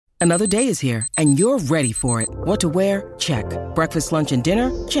Another day is here, and you're ready for it. What to wear? Check. Breakfast, lunch, and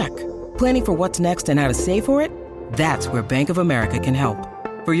dinner? Check. Planning for what's next and how to save for it? That's where Bank of America can help.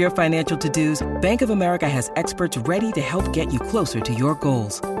 For your financial to-dos, Bank of America has experts ready to help get you closer to your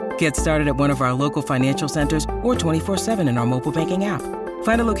goals. Get started at one of our local financial centers or 24/7 in our mobile banking app.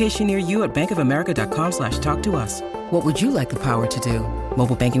 Find a location near you at bankofamerica.com/talktous. What would you like the power to do?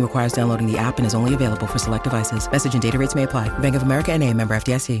 Mobile banking requires downloading the app and is only available for select devices. Message and data rates may apply. Bank of America N.A., member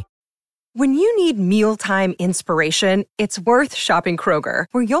FDIC. When you need mealtime inspiration, it's worth shopping Kroger,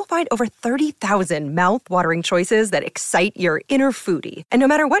 where you'll find over 30,000 mouth-watering choices that excite your inner foodie. And no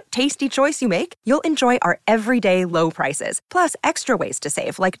matter what tasty choice you make, you'll enjoy our everyday low prices, plus extra ways to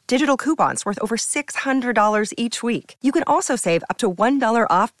save, like digital coupons worth over $600 each week. You can also save up to $1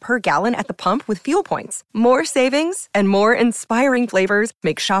 off per gallon at the pump with fuel points. More savings and more inspiring flavors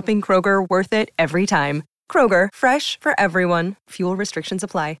make shopping Kroger worth it every time. Kroger, fresh for everyone. Fuel restrictions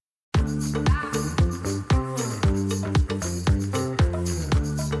apply.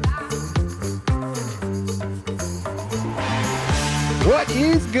 What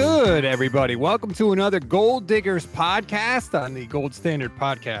is good, everybody? Welcome to another Gold Diggers podcast on the Gold Standard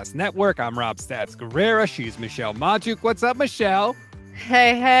Podcast Network. I'm Rob Stats Guerrera. She's Michelle Majuk. What's up, Michelle?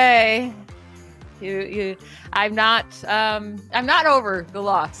 Hey. I'm not over the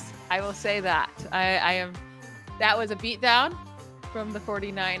loss. I will say that. I am. That was a beatdown from the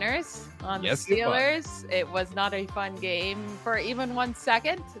 49ers on the Steelers. It was not a fun game for even 1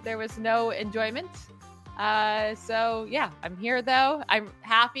 second. There was no enjoyment. So yeah, I'm here though. I'm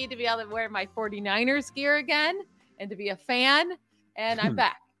happy to be able to wear my 49ers gear again and to be a fan, and I'm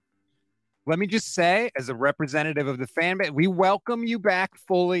back. Let me just say, as a representative of the fan base, we welcome you back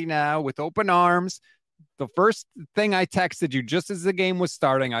fully now with open arms. The first thing I texted you just as the game was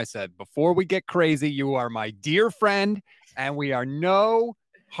starting, I said, before we get crazy, you are my dear friend, and we are no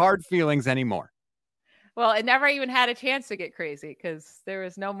hard feelings anymore. Well, it never even had a chance to get crazy because there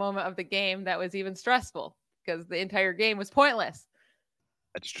was no moment of the game that was even stressful because the entire game was pointless.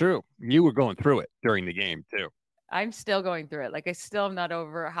 That's true. You were going through it during the game, too. I'm still going through it. Like, I still am not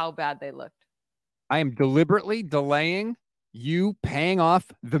over how bad they looked. I am deliberately delaying you paying off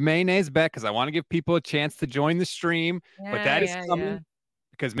the mayonnaise bet because I want to give people a chance to join the stream. But that is coming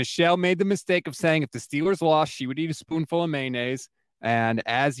because Michelle made the mistake of saying if the Steelers lost, she would eat a spoonful of mayonnaise. And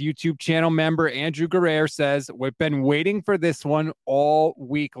as YouTube channel member Andrew Guerrero says, we've been waiting for this one all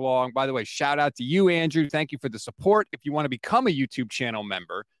week long. By the way, shout out to you, Andrew. Thank you for the support. If you want to become a YouTube channel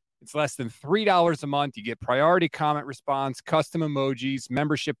member, it's less than $3 a month. You get priority comment response, custom emojis,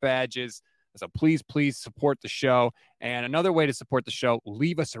 membership badges. So please support the show. And another way to support the show,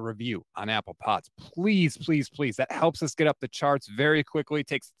 leave us a review on Apple Pods. Please. That helps us get up the charts very quickly. It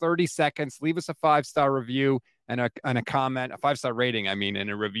takes 30 seconds. Leave us a 5-star review and a comment, a 5-star rating, and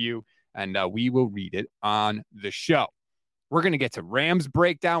a review. And we will read it on the show. We're going to get to Rams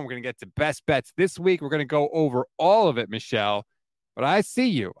breakdown. We're going to get to best bets this week. We're going to go over all of it, Michelle. But I see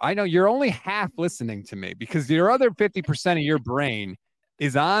you. I know you're only half listening to me because your other 50% of your brain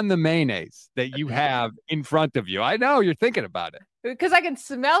is on the mayonnaise that you have in front of you. I know you're thinking about it. Because I can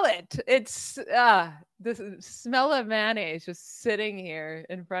smell it. It's the smell of mayonnaise just sitting here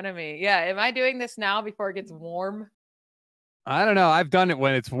in front of me. Yeah. Am I doing this now before it gets warm? I don't know. I've done it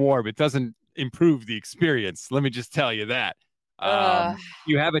when it's warm. It doesn't improve the experience. Let me just tell you that.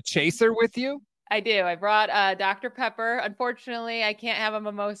 You have a chaser with you? I do. I brought Dr. Pepper. Unfortunately, I can't have a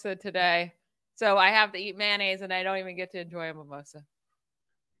mimosa today. So I have to eat mayonnaise and I don't even get to enjoy a mimosa.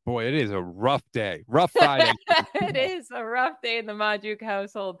 Boy, it is a rough day. Rough Friday. It is a rough day in the Majuk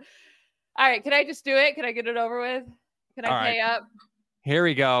household. All right. Can I just do it? Can I get it over with? Can I pay up? Here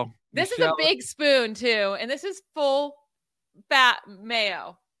we go. This Michelle. is a big spoon, too. And this is full fat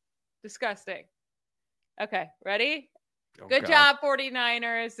mayo. Disgusting. Okay. Ready? Oh, Good God. job,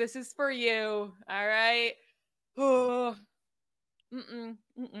 49ers. This is for you. All right. Oh,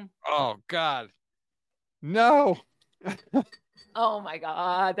 Oh, God. No. Oh my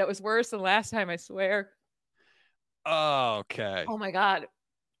God. That was worse than last time, I swear. Okay. Oh my God.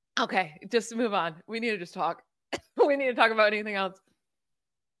 Okay. Just move on. We need to just talk. We need to talk about anything else.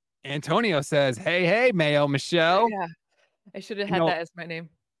 Antonio says, hey, Mayo, Michelle. Yeah. I should have had that as my name.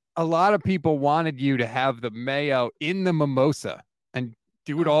 A lot of people wanted you to have the mayo in the mimosa and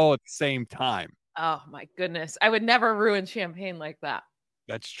do it all at the same time. Oh my goodness. I would never ruin champagne like that.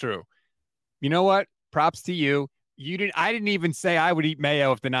 That's true. You know what? Props to you. I didn't even say I would eat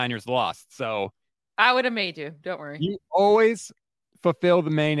mayo if the Niners lost. So I would have made you. Don't worry. You always fulfill the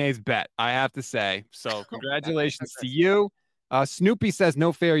mayonnaise bet, I have to say. So congratulations to you. Snoopy says,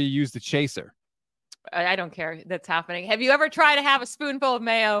 no fair, you used the chaser. I don't care that's happening. Have you ever tried to have a spoonful of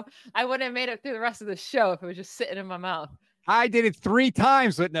mayo? I wouldn't have made it through the rest of the show if it was just sitting in my mouth. I did it 3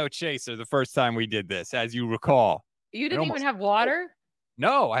 times with no chaser the first time we did this, as you recall. You didn't even have water?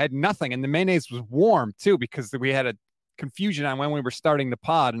 No, I had nothing. And the mayonnaise was warm, too, because we had a confusion on when we were starting the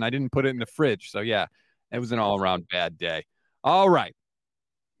pod, and I didn't put it in the fridge. So, yeah, it was an all-around bad day. All right.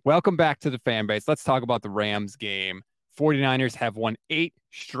 Welcome back to the fan base. Let's talk about the Rams game. 49ers have won 8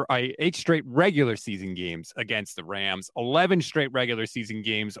 straight regular season games against the Rams, 11 straight regular season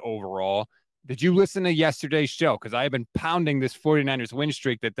games overall. Did you listen to yesterday's show? Because I have been pounding this 49ers win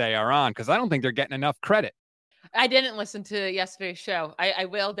streak that they are on, because I don't think they're getting enough credit. I didn't listen to yesterday's show. I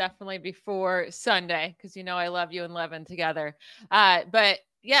will definitely before Sunday, because I love you and Levin together. But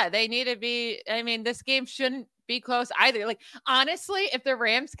yeah, they need to be. I mean, this game shouldn't be close either. Like, honestly, if the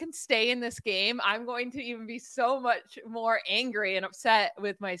Rams can stay in this game, I'm going to even be so much more angry and upset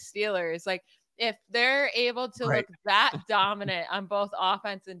with my Steelers. Like, if they're able to look that dominant on both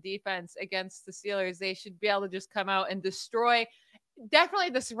offense and defense against the Steelers, they should be able to just come out and destroy definitely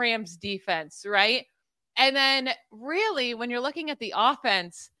this Rams defense, right? And then really, when you're looking at the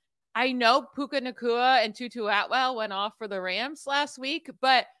offense, I know Puka Nacua and Tutu Atwell went off for the Rams last week,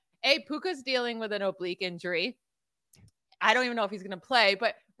 but Puka's dealing with an oblique injury. I don't even know if he's going to play,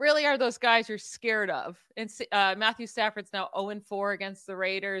 but really are those guys you're scared of. And Matthew Stafford's now 0-4 against the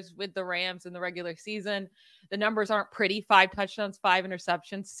Raiders with the Rams in the regular season. The numbers aren't pretty. 5 touchdowns, 5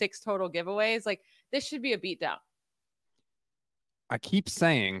 interceptions, 6 total giveaways. Like, this should be a beatdown. I keep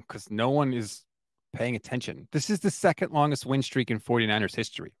saying, because no one is paying attention, this is the second longest win streak in 49ers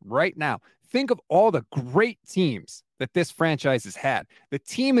history. Right now, think of all the great teams that this franchise has had. The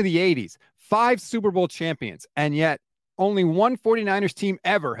team of the 80s, 5 Super Bowl champions, and yet only one 49ers team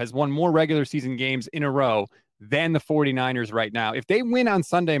ever has won more regular season games in a row than the 49ers right now. If they win on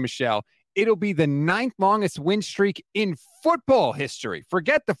Sunday, Michelle, it'll be the 9th longest win streak in football history.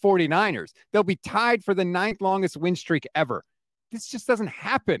 Forget the 49ers. They'll be tied for the 9th longest win streak ever. This just doesn't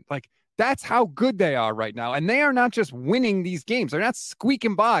happen. Like, that's how good they are right now. And they are not just winning these games. They're not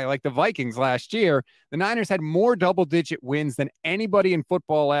squeaking by like the Vikings last year. The Niners had more double-digit wins than anybody in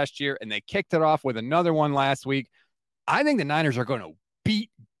football last year, and they kicked it off with another one last week. I think the Niners are going to beat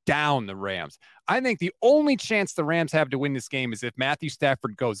down the Rams. I think the only chance the Rams have to win this game is if Matthew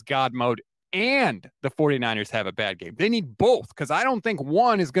Stafford goes God mode and the 49ers have a bad game. They need both, because I don't think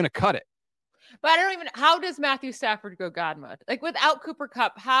one is going to cut it. But I don't even, how does Matthew Stafford go God mode? Like, without Cooper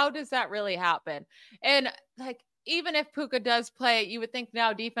Kupp, how does that really happen? And like, even if Puka does play, you would think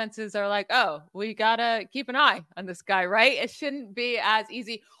now defenses are like, oh, we got to keep an eye on this guy, right? It shouldn't be as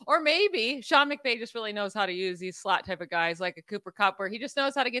easy. Or maybe Sean McVay just really knows how to use these slot type of guys like a Cooper Kupp, where he just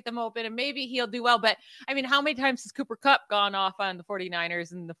knows how to get them open, and maybe he'll do well. But I mean, how many times has Cooper Kupp gone off on the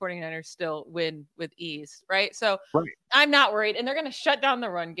 49ers and the 49ers still win with ease, right? So I'm not worried. And they're going to shut down the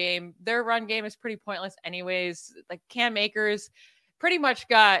run game. Their run game is pretty pointless anyways. Like, Cam Akers pretty much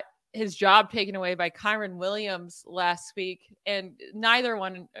got his job taken away by Kyren Williams last week, and neither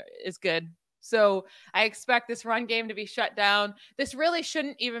one is good. So I expect this run game to be shut down. This really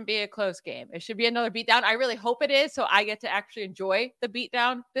shouldn't even be a close game. It should be another beatdown. I really hope it is, so I get to actually enjoy the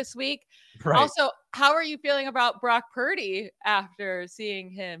beatdown this week. Right. Also, how are you feeling about Brock Purdy after seeing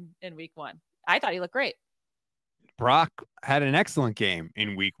him in week 1? I thought he looked great. Brock had an excellent game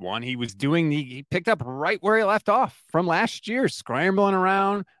in week 1. He picked up right where he left off from last year, scrambling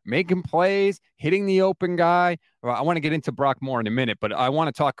around, making plays, hitting the open guy. Well, I want to get into Brock more in a minute, but I want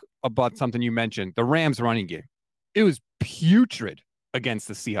to talk about something you mentioned, the Rams running game. It was putrid against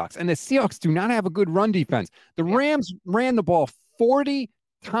the Seahawks, and the Seahawks do not have a good run defense. The Rams ran the ball 40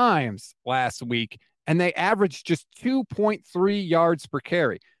 times last week, and they averaged just 2.3 yards per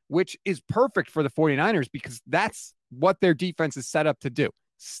carry, which is perfect for the 49ers because that's what their defense is set up to do.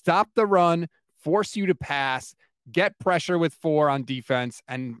 Stop the run, force you to pass, get pressure with 4 on defense.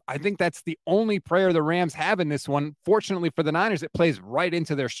 And I think that's the only prayer the Rams have in this one. Fortunately for the Niners, it plays right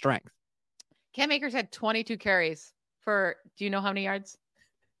into their strength. Cam Akers had 22 carries for, do you know how many yards?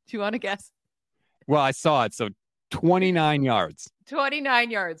 Do you want to guess? Well, I saw it. So 29 yards.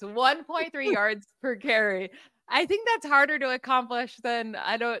 29 yards, 1.3 yards per carry. I think that's harder to accomplish than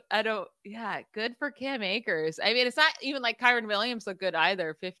good for Cam Akers. I mean, it's not even like Kyren Williams looked good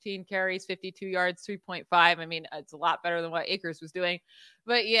either. 15 carries, 52 yards, 3.5. I mean, it's a lot better than what Akers was doing.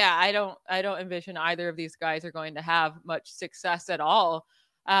 But yeah, I don't envision either of these guys are going to have much success at all.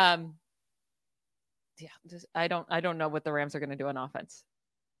 I don't know what the Rams are going to do on offense.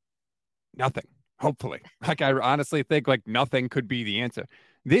 Nothing. Hopefully. Like, I honestly think like nothing could be the answer.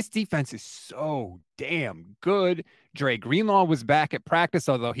 This defense is so damn good. Dre Greenlaw was back at practice,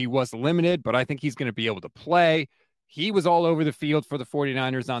 although he was limited, but I think he's going to be able to play. He was all over the field for the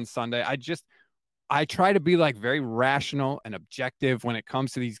 49ers on Sunday. I try to be like very rational and objective when it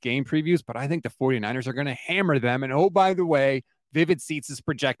comes to these game previews, but I think the 49ers are going to hammer them. And oh, by the way, Vivid Seats is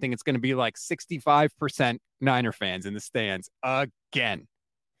projecting it's going to be like 65% Niner fans in the stands again.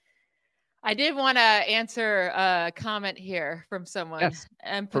 I did want to answer a comment here from someone, yes.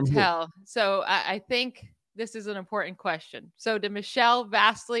 M. Patel. So I think this is an important question. So did Michelle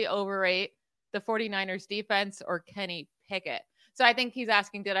vastly overrate the 49ers defense or Kenny Pickett? So I think he's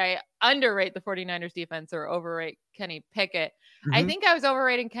asking, did I underrate the 49ers defense or overrate Kenny Pickett? Mm-hmm. I think I was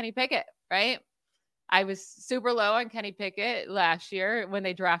overrating Kenny Pickett, right? I was super low on Kenny Pickett last year when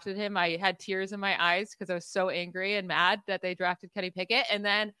they drafted him. I had tears in my eyes because I was so angry and mad that they drafted Kenny Pickett. And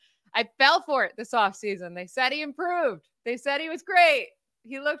then I fell for it this offseason. They said he improved. They said he was great.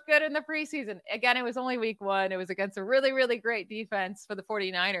 He looked good in the preseason. Again, it was only week 1. It was against a really, really great defense for the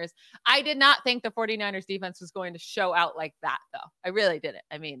 49ers. I did not think the 49ers defense was going to show out like that, though. I really didn't.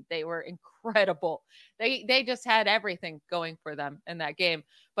 I mean, they were incredible. They just had everything going for them in that game.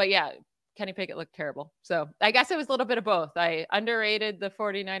 But yeah, Kenny Pickett looked terrible. So I guess it was a little bit of both. I underrated the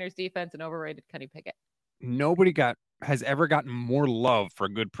 49ers defense and overrated Kenny Pickett. Nobody has ever gotten more love for a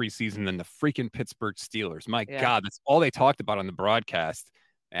good preseason than the freaking Pittsburgh Steelers. My God, that's all they talked about on the broadcast.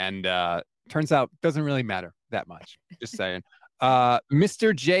 And turns out it doesn't really matter that much. Just saying.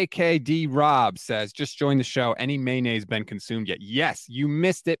 Mr. JKD Rob says, just joined the show. Any mayonnaise been consumed yet? Yes, you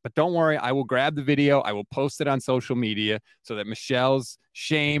missed it, but don't worry. I will grab the video. I will post it on social media so that Michelle's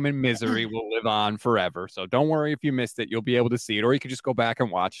shame and misery will live on forever. So don't worry if you missed it. You'll be able to see it, or you can just go back and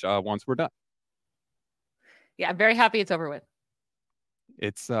watch once we're done. Yeah, I'm very happy it's over with.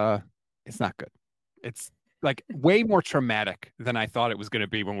 It's not good. It's like way more traumatic than I thought it was going to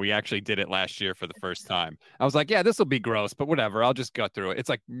be when we actually did it last year for the first time. I was like, yeah, this will be gross, but whatever. I'll just gut through it. It's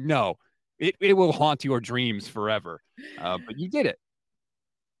like, no, it will haunt your dreams forever. But you did it.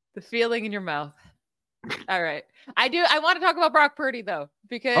 The feeling in your mouth. All right. I want to talk about Brock Purdy, though,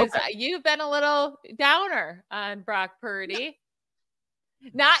 because you've been a little downer on Brock Purdy.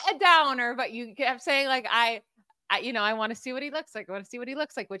 Not a downer, but you kept saying like, I want to see what he looks like. I want to see what he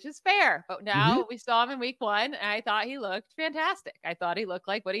looks like, which is fair. But now we saw him in week 1, and I thought he looked fantastic. I thought he looked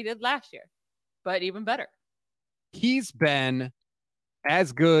like what he did last year, but even better. He's been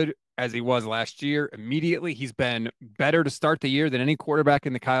as good as he was last year. Immediately, he's been better to start the year than any quarterback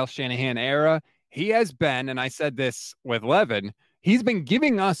in the Kyle Shanahan era. He has been, and I said this with Levin, he's been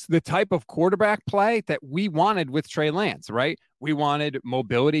giving us the type of quarterback play that we wanted with Trey Lance, right? We wanted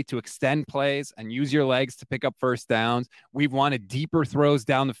mobility to extend plays and use your legs to pick up first downs. We wanted deeper throws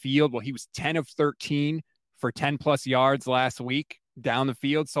down the field. Well, he was 10 of 13 for 10 plus yards last week down the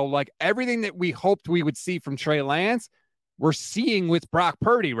field. So like everything that we hoped we would see from Trey Lance, we're seeing with Brock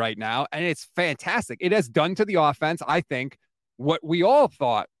Purdy right now. And it's fantastic. It has done to the offense, I think, what we all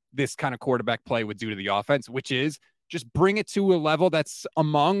thought this kind of quarterback play would do to the offense, which is just bring it to a level that's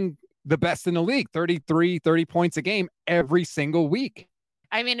among the best in the league, 30 points a game every single week.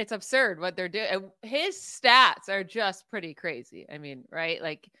 I mean, it's absurd what they're doing. His stats are just pretty crazy. I mean, right?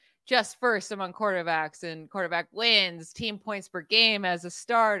 Like just first among quarterbacks and quarterback wins, team points per game as a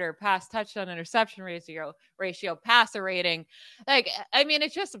starter, pass touchdown interception ratio, passer rating. Like, I mean,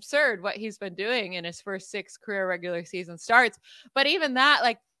 it's just absurd what he's been doing in his first 6 career regular season starts. But even that,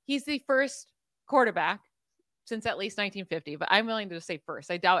 like, he's the first quarterback since at least 1950, but I'm willing to say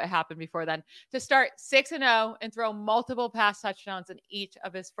first. I doubt it happened before then, to start 6-0 and throw multiple pass touchdowns in each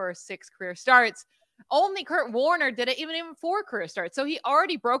of his first 6 career starts. Only Kurt Warner did it even 4 career starts. So he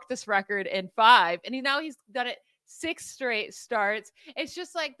already broke this record in 5, and he's done it 6 straight starts. It's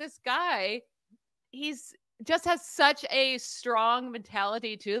just like this guy, he's just has such a strong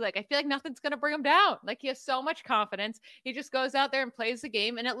mentality too. Like, I feel like nothing's going to bring him down. Like, he has so much confidence. He just goes out there and plays the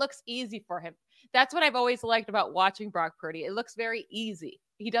game, and it looks easy for him. That's what I've always liked about watching Brock Purdy. It looks very easy.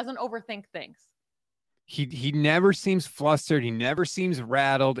 He doesn't overthink things. He never seems flustered. He never seems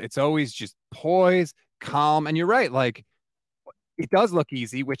rattled. It's always just poised, calm. And you're right. Like, it does look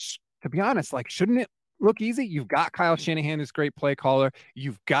easy, which, to be honest, like, shouldn't it look easy? You've got Kyle Shanahan, this great play caller.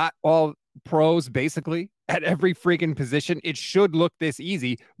 You've got all pros basically at every freaking position. It should look this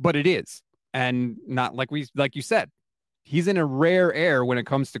easy, but it is. And not like you said, he's in a rare air when it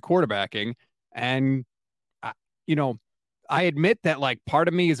comes to quarterbacking. And, I admit that, like, part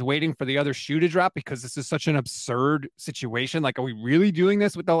of me is waiting for the other shoe to drop because this is such an absurd situation. Like, are we really doing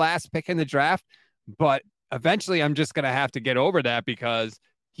this with the last pick in the draft? But eventually I'm just going to have to get over that because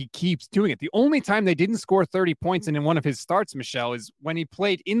he keeps doing it. The only time they didn't score 30 points in one of his starts, Michelle, is when he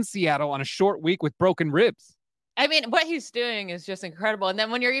played in Seattle on a short week with broken ribs. I mean, what he's doing is just incredible. And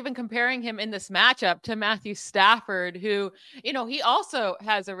then when you're even comparing him in this matchup to Matthew Stafford, who, he also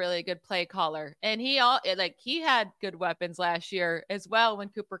has a really good play caller, and he had good weapons last year as well when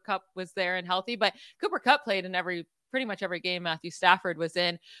Cooper Kupp was there and healthy, but Cooper Kupp played in pretty much every game Matthew Stafford was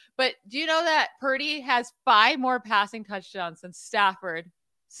in. But do you know that Purdy has 5 more passing touchdowns than Stafford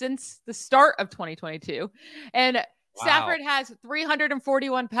since the start of 2022? And Stafford has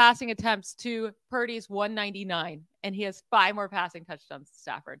 341 passing attempts to Purdy's 199, and he has 5 more passing touchdowns to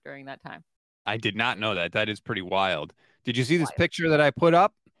Stafford during that time. I did not know that. That is pretty wild. Did you see this picture that I put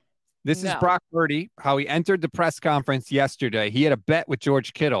up? This is Brock Purdy, how he entered the press conference yesterday. He had a bet with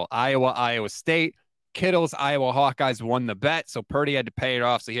George Kittle, Iowa State. Kittle's Iowa Hawkeyes won the bet, so Purdy had to pay it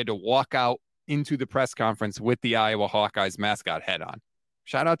off, so he had to walk out into the press conference with the Iowa Hawkeyes mascot head on.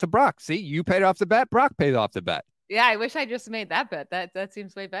 Shout out to Brock. See, you paid off the bet. Brock paid off the bet. Yeah, I wish I just made that bet. That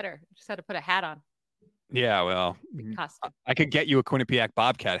seems way better. Just had to put a hat on. Yeah, well, I could get you a Quinnipiac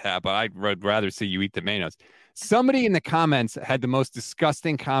Bobcat hat, but I'd rather see you eat the mayonnaise. Somebody in the comments had the most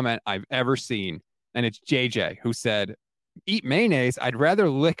disgusting comment I've ever seen, and it's JJ, who said, "Eat mayonnaise? I'd rather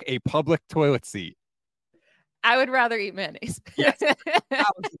lick a public toilet seat." I would rather eat mayonnaise. Yes,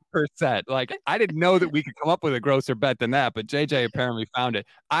 1,000%. Like, I didn't know that we could come up with a grosser bet than that, but JJ apparently found it.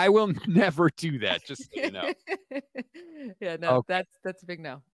 I will never do that, just so you know. Yeah, no, okay. That's a big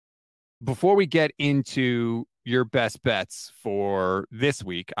no. Before we get into your best bets for this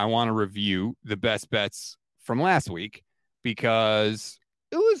week, I want to review the best bets from last week because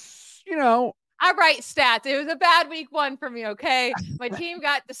it was, I write stats. It was a bad week 1 for me, okay? My team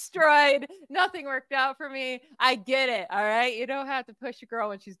got destroyed. Nothing worked out for me. I get it, all right? You don't have to push a girl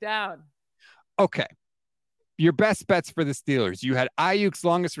when she's down. Okay. Your best bets for the Steelers. You had Ayuk's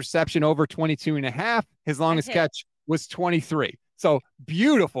longest reception over 22.5. His longest catch was 23. So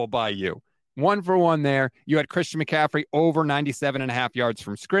beautiful by you. 1 for 1 there. You had Christian McCaffrey over 97.5 yards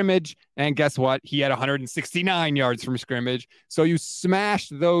from scrimmage. And guess what? He had 169 yards from scrimmage. So you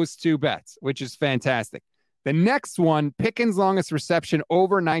smashed those 2 bets, which is fantastic. The next one, Pickens' longest reception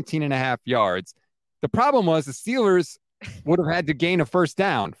over 19.5 yards. The problem was the Steelers would have had to gain a first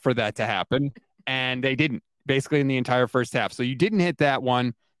down for that to happen. And they didn't, basically in the entire first half. So you didn't hit that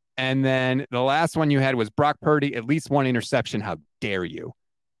one. And then the last one you had was Brock Purdy, at least 1 interception. How dare you?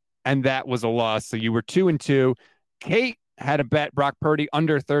 And that was a loss. So you were 2-2. Kate had a bet Brock Purdy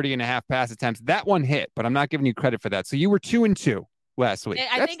under 30.5 pass attempts. That one hit, but I'm not giving you credit for that. So you were 2-2 last week.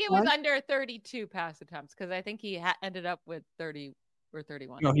 I think it was under 32 pass attempts because I think he ended up with 30 or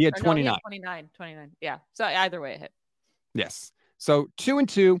 31. No, he had 29. 29. Yeah. So either way it hit. Yes. So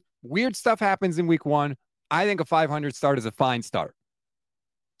 2-2. Weird stuff happens in week 1. I think a 500 start is a fine start.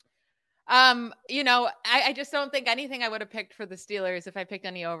 I just don't think anything I would have picked for the Steelers, if I picked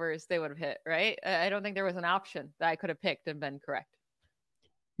any overs, they would have hit, right? I don't think there was an option that I could have picked and been correct.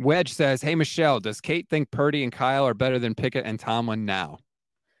 Wedge says, "Hey, Michelle, does Kate think Purdy and Kyle are better than Pickett and Tomlin now?"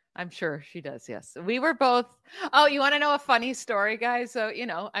 I'm sure she does, yes. We were both... Oh, you want to know a funny story, guys? So,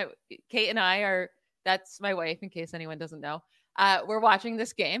 Kate and I are... That's my wife, in case anyone doesn't know. We're watching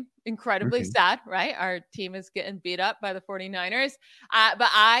this game. Incredibly sad, right? Our team is getting beat up by the 49ers. But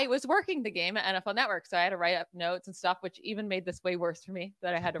I was working the game at NFL Network, so I had to write up notes and stuff, which even made this way worse for me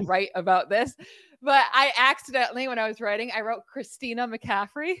that I had to write about this. But I accidentally, when I was writing, I wrote Christina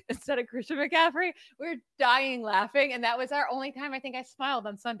McCaffrey instead of Christian McCaffrey. We were dying laughing, and that was our only time I think I smiled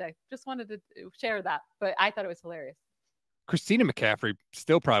on Sunday. Just wanted to share that, but I thought it was hilarious. Christina McCaffrey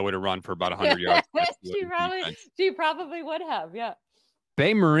still probably would have run for about 100 yards. She probably would have, yeah.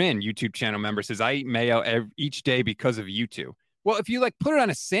 Bay Marin, YouTube channel member, says, "I eat mayo each day because of you two." Well, if you put it on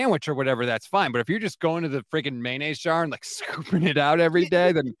a sandwich or whatever, that's fine. But if you're just going to the freaking mayonnaise jar and scooping it out every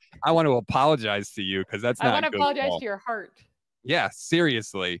day, then I want to apologize to you because that's not good. I want to apologize to your heart. Yeah,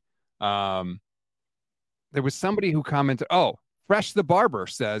 seriously. There was somebody who commented, Fresh the Barber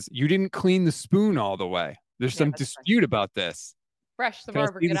says, "You didn't clean the spoon all the way." There's some dispute about this. Fresh the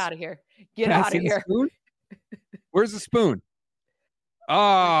Barber, get out of here. Get out of here. Where's the spoon?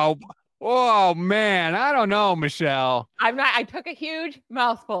 Oh, man. I don't know, Michelle. I took a huge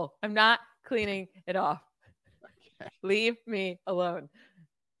mouthful. I'm not cleaning it off. Okay. Leave me alone.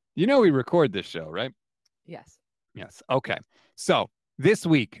 We record this show, right? Yes. Yes. Okay. So this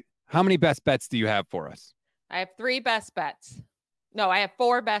week, how many best bets do you have for us? I have 3 best bets. No, I have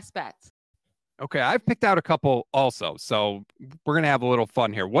 4 best bets. Okay, I've picked out a couple also, so we're gonna have a little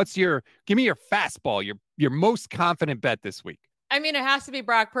fun here. Give me your fastball, your most confident bet this week? I mean, it has to be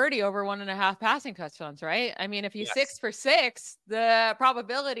Brock Purdy over 1.5 passing touchdowns, right? I mean, if he's 6 for 6, the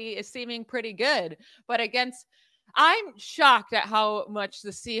probability is seeming pretty good. But against I'm shocked at how much the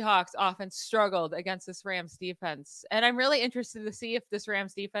Seahawks offense struggled against this Rams defense. And I'm really interested to see if this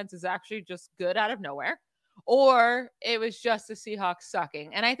Rams defense is actually just good out of nowhere or it was just the Seahawks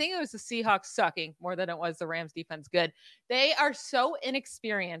sucking. And I think it was the Seahawks sucking more than it was the Rams defense good. They are so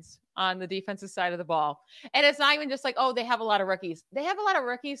inexperienced on the defensive side of the ball. And it's not even just like, oh, they have a lot of rookies. They have a lot of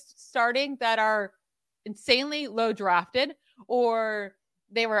rookies starting that are insanely low drafted or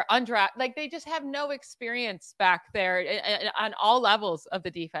they were undrafted. Like they just have no experience back there on all levels of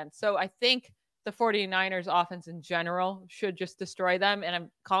the defense. So I think the 49ers offense in general should just destroy them. And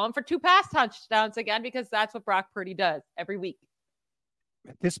I'm calling for 2 pass touchdowns again, because that's what Brock Purdy does every week.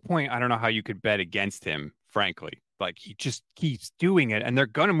 At this point, I don't know how you could bet against him, frankly. Like he just keeps doing it and they're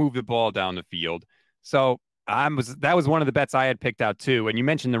going to move the ball down the field. So that was one of the bets I had picked out too. And you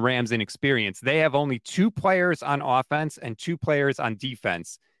mentioned the Rams inexperience. They have only 2 players on offense and 2 players on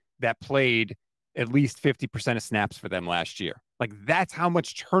defense that played at least 50% of snaps for them last year. Like that's how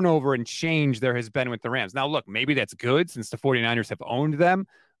much turnover and change there has been with the Rams. Now, look, maybe that's good since the 49ers have owned them,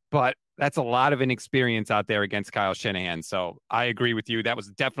 but that's a lot of inexperience out there against Kyle Shanahan. So I agree with you. That was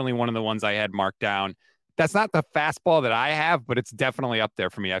definitely one of the ones I had marked down. That's not the fastball that I have, but it's definitely up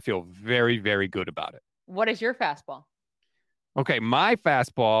there for me. I feel very, very good about it. What is your fastball? Okay, my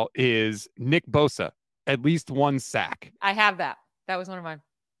fastball is Nick Bosa, at least 1 sack. I have that. That was one of mine.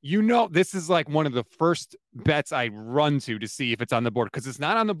 You know, this is like one of the first bets I run to see if it's on the board because it's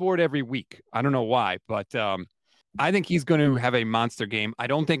not on the board every week. I don't know why, but I think he's going to have a monster game. I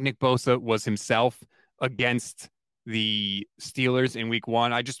don't think Nick Bosa was himself against the Steelers in week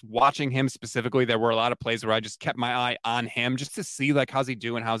 1. I just watching him specifically, there were a lot of plays where I just kept my eye on him just to see like how's he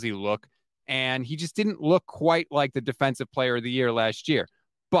doing, how's he look. And he just didn't look quite like the defensive player of the year last year.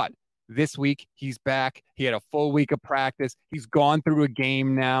 But this week, he's back. He had a full week of practice. He's gone through a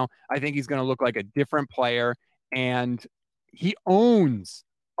game now. I think he's going to look like a different player. And he owns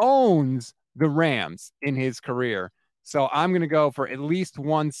the Rams in his career. So I'm going to go for at least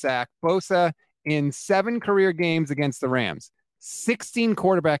 1 sack. Bosa in 7 career games against the Rams, 16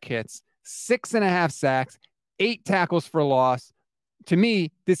 quarterback hits, 6.5 sacks, 8 tackles for loss. To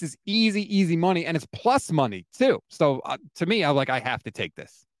me, this is easy money, and it's plus money too. So to me, I have to take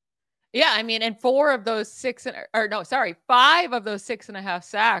this. Yeah, I mean, and 5 of those 6.5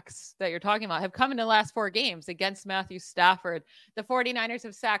 sacks that you're talking about have come in the last 4 games against Matthew Stafford. The 49ers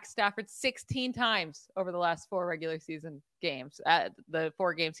have sacked Stafford 16 times over the last 4 regular season games at the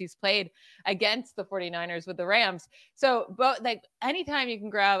 4 games he's played against the 49ers with the Rams. So, but like anytime you can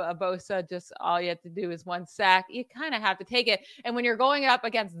grab a Bosa, just all you have to do is 1 sack. You kind of have to take it. And when you're going up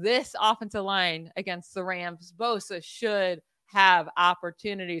against this offensive line against the Rams, Bosa should have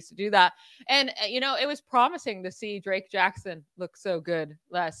opportunities to do that. And, you know, it was promising to see Drake Jackson look so good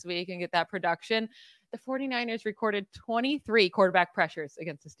last week and get that production. The 49ers recorded 23 quarterback pressures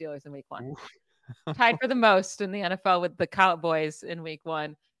against the Steelers in week 1. Tied for the most in the NFL with the Cowboys in week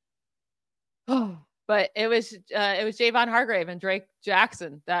 1. Oh, but it was Javon Hargrave and Drake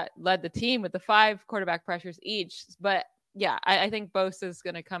Jackson that led the team with the 5 quarterback pressures each. But yeah, I think Bosa is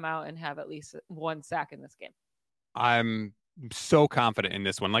going to come out and have at least 1 sack in this game. I'm so confident in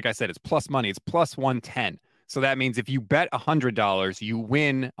this one. Like I said, it's plus money. It's plus 110. So that means if you bet $100, you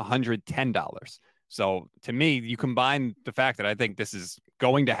win $110. So to me, you combine the fact that I think this is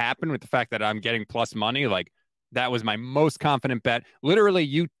going to happen with the fact that I'm getting plus money. Like that was my most confident bet. Literally,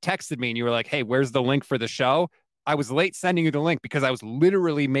 you texted me and you were like, hey, where's the link for the show? I was late sending you the link because I was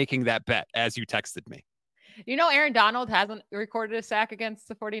literally making that bet as you texted me. You know, Aaron Donald hasn't recorded a sack against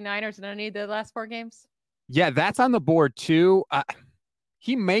the 49ers in any of the last 4 games. Yeah, that's on the board too.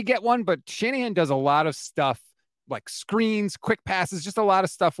 He may get one, but Shanahan does a lot of stuff like screens, quick passes, just a lot of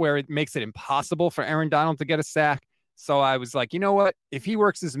stuff where it makes it impossible for Aaron Donald to get a sack. So I was like, you know what? If he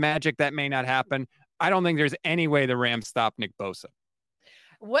works his magic, that may not happen. I don't think there's any way the Rams stop Nick Bosa.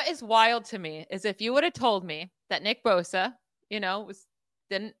 What is wild to me is if you would have told me that Nick Bosa,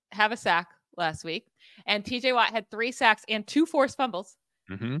 didn't have a sack last week, and TJ Watt had 3 sacks and 2 forced fumbles,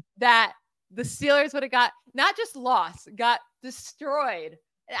 that the Steelers would have got not just lost, got destroyed.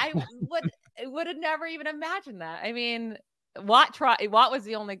 I would have never even imagined that. I mean, Watt was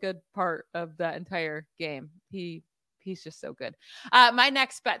the only good part of that entire game. He's just so good. My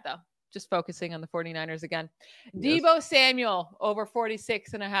next bet, though, just focusing on the 49ers again. Yes. Deebo Samuel over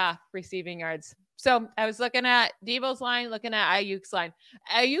 46.5 receiving yards. So I was looking at Deebo's line, looking at Ayuk's line.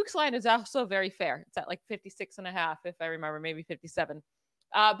 Ayuk's line is also very fair. It's at like 56.5, if I remember, maybe 57.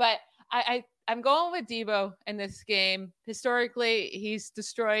 But I'm going with Deebo in this game. Historically, he's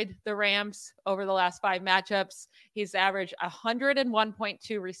destroyed the Rams over the last 5 matchups. He's averaged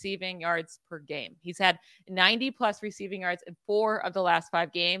 101.2 receiving yards per game. He's had 90 plus receiving yards in 4 of the last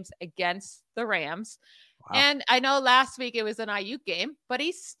 5 games against the Rams. Wow. And I know last week it was an Aiyuk game, but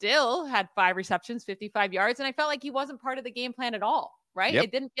he still had 5 receptions, 55 yards. And I felt like he wasn't part of the game plan at all, right? Yep.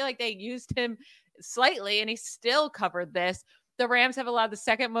 It didn't feel like they used him slightly, and he still covered this. The Rams have allowed the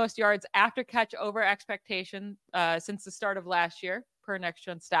second most yards after catch over expectation since the start of last year, per Next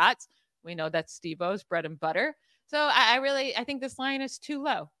Gen Stats. We know that's Steve-O's bread and butter. So I think this line is too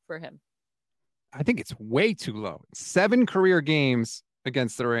low for him. I think it's way too low. 7 career games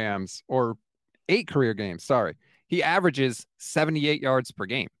against the Rams, or 8 career games. Sorry. He averages 78 yards per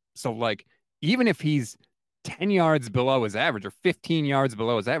game. So like, even if he's 10 yards below his average or 15 yards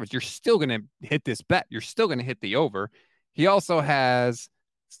below his average, you're still going to hit this bet. You're still going to hit the over. He also has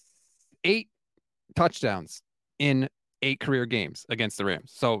 8 touchdowns in 8 career games against the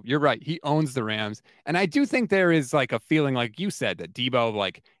Rams. So you're right. He owns the Rams. And I do think there is like a feeling, like you said, that Deebo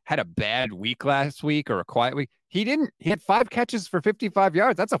like had a bad week last week, or a quiet week. He didn't. He had 5 catches for 55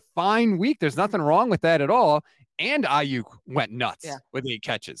 yards. That's a fine week. There's nothing wrong with that at all. And Aiyuk went nuts with 8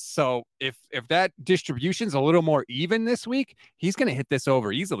 catches. So if that distribution's a little more even this week, he's going to hit this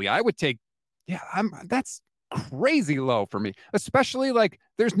over easily. I would take, that's crazy low for me, especially like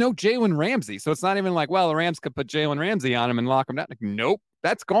there's no Jalen Ramsey. So it's not even like, well, the Rams could put Jalen Ramsey on him and lock him down. Like, nope,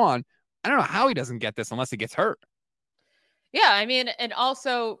 that's gone. I don't know how he doesn't get this unless he gets hurt. Yeah. I mean, and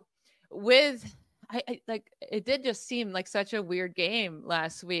also with, I like, it did just seem like such a weird game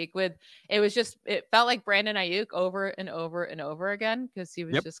last week it felt like Brandon Aiyuk over and over and over again, because he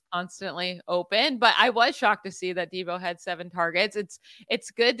was just constantly open. But I was shocked to see that Deebo had 7 targets.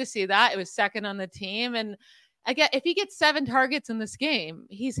 It's good to see that. It was second on the team. And again, if he gets 7 targets in this game,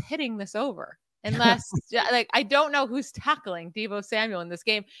 he's hitting this over. Unless like, I don't know who's tackling Deebo Samuel in this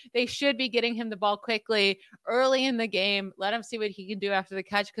game. They should be getting him the ball quickly early in the game. Let him see what he can do after the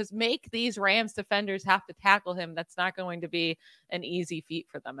catch, because make these Rams defenders have to tackle him. That's not going to be an easy feat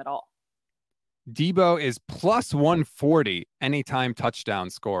for them at all. Deebo is plus 140 anytime touchdown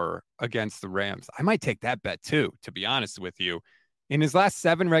scorer against the Rams. I might take that bet too, to be honest with you. In his last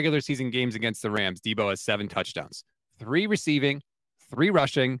 7 regular season games against the Rams, Deebo has 7 touchdowns, 3 receiving, 3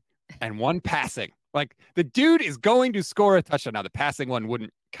 rushing, and 1 passing. Like, the dude is going to score a touchdown. Now, the passing one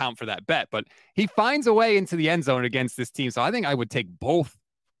wouldn't count for that bet, but he finds a way into the end zone against this team. So I think I would take both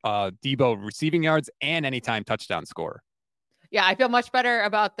Deebo receiving yards and anytime touchdown scorer. Yeah, I feel much better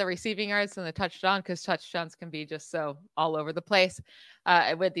about the receiving yards than the touchdown, because touchdowns can be just so all over the place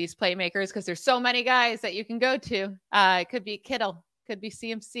with these playmakers, because there's so many guys that you can go to. It could be Kittle, could be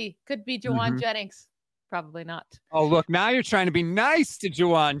CMC, could be Juwan Jennings. Probably not. Oh, look, now you're trying to be nice to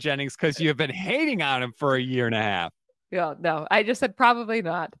Juwan Jennings because you've been hating on him for a year and a half. Yeah, no, I just said probably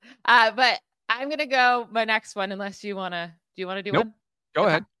not. But I'm going to go my next one, unless you want to. Do you want to do one? Go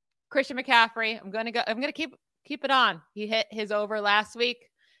ahead. Christian McCaffrey. I'm going to keep it on. He hit his over last week.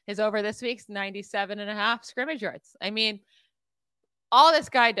 His over this week's 97.5 scrimmage yards. I mean, all this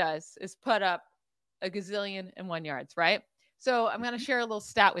guy does is put up a gazillion and 1 yards, right? So I'm going to share a little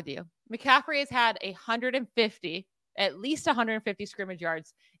stat with you. McCaffrey has had at least 150 scrimmage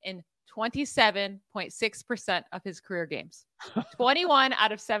yards in 27.6% of his career games. 21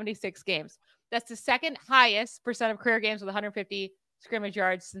 out of 76 games. That's the second highest percent of career games with 150 scrimmage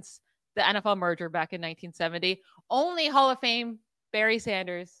yards since the NFL merger back in 1970. Only Hall of Fame Barry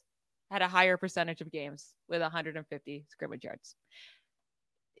Sanders had a higher percentage of games with 150 scrimmage yards.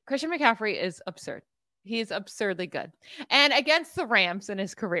 Christian McCaffrey is absurd. He's absurdly good. And against the Rams in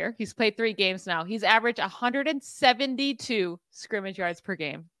his career, he's played 3 games now. He's averaged 172 scrimmage yards per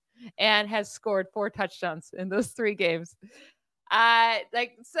game and has scored 4 touchdowns in those 3 games. And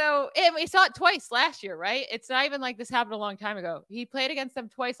we saw it twice last year, right? It's not even like this happened a long time ago. He played against them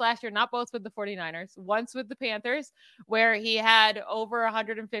twice last year, not both with the 49ers, once with the Panthers, where he had over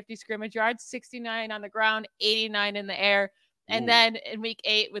 150 scrimmage yards, 69 on the ground, 89 in the air. And then in week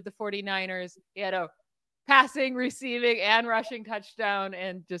 8 with the 49ers, he had a passing, receiving, and rushing touchdown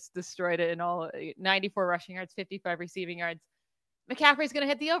and just destroyed it in all. 94 rushing yards, 55 receiving yards. McCaffrey's going to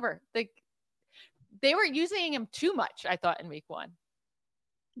hit the over. They were using him too much, I thought, in week 1.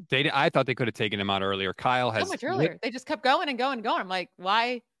 I thought they could have taken him out earlier. Kyle has so much earlier. They just kept going and going and going. I'm like,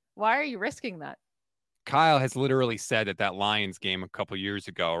 why are you risking that? Kyle has literally said that Lions game a couple years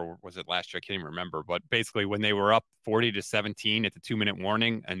ago, or was it last year? I can't even remember. But basically, when they were up 40-17 at the 2-minute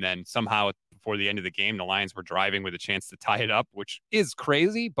warning, and then somehow before the end of the game, the Lions were driving with a chance to tie it up, which is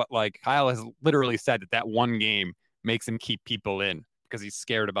crazy. But like, Kyle has literally said that one game makes him keep people in, because he's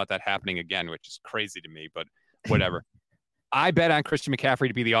scared about that happening again, which is crazy to me, but whatever. I bet on Christian McCaffrey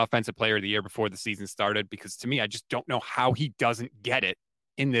to be the offensive player of the year before the season started, because to me, I just don't know how he doesn't get it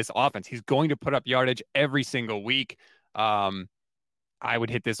in this offense. He's going to put up yardage every single week. I would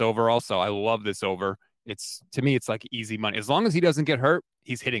hit this over also. I love this over. To me, it's like easy money. As long as he doesn't get hurt,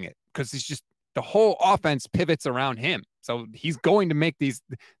 he's hitting it, because he's just, the whole offense pivots around him. So he's going to make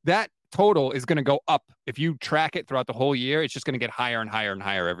that total is going to go up. If you track it throughout the whole year, it's just going to get higher and higher and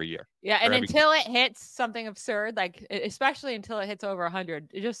higher every year. Yeah. And until it hits something absurd, like especially until it hits over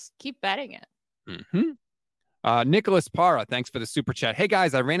 100, just keep betting it. Mm-hmm. Nicholas Parra, thanks for the super chat. Hey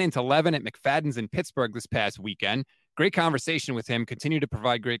guys, I ran into Levin at McFadden's in Pittsburgh this past weekend. Great conversation with him. Continue to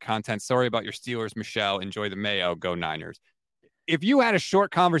provide great content. Sorry about your Steelers, Michelle. Enjoy the Mayo. Go Niners. If you had a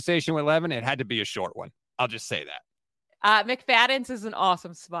short conversation with Levin, it had to be a short one. I'll just say that. McFadden's is an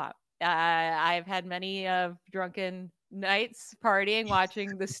awesome spot. I've had many drunken nights partying,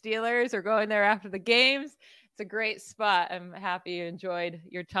 watching the Steelers or going there after the games. It's a great spot. I'm happy you enjoyed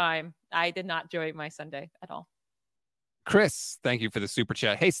your time. I did not enjoy my Sunday at all. Chris, thank you for the super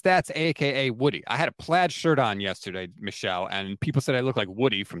chat. Hey, Stats, a.k.a. Woody. I had a plaid shirt on yesterday, Michelle, and people said I look like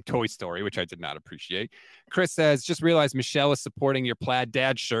Woody from Toy Story, which I did not appreciate. Chris says, just realized Michelle is supporting your plaid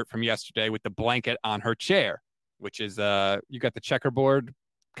dad shirt from yesterday with the blanket on her chair, which is, you got the checkerboard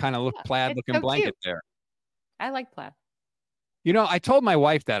kind of plaid looking so blanket cute. There. I like plaid. You know, I told my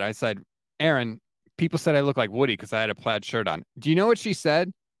wife that. I said, Aaron, people said I look like Woody because I had a plaid shirt on. Do you know what she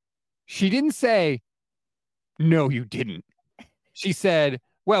said? She didn't say, no, you didn't. She said,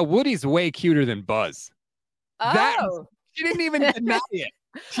 well, Woody's way cuter than Buzz. Oh. She didn't even deny it.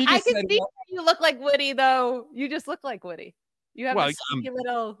 She just I can see you look like Woody, though. You just look like Woody. You have a skinny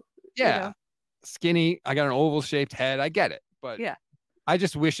little... Yeah, you know. Skinny. I got an oval-shaped head. I get it. But yeah, I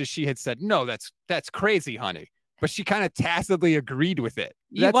just wish that she had said, no, that's crazy, honey. But she kind of tacitly agreed with it.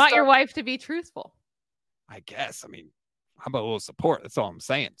 You want your wife to be truthful. I guess. I mean, how about a little support? That's all I'm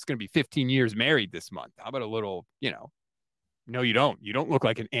saying. It's going to be 15 years married this month. How about a little, no, you don't. You don't look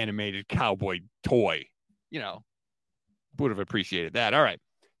like an animated cowboy toy. Would have appreciated that. All right.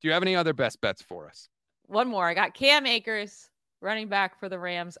 Do you have any other best bets for us? One more. I got Cam Akers, running back for the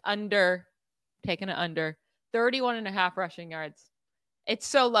Rams, taking it under 31.5 rushing yards. It's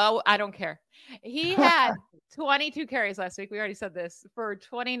so low. I don't care. He had 22 carries last week. We already said this, for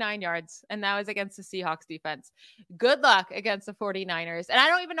 29 yards. And that was against the Seahawks defense. Good luck against the 49ers. And I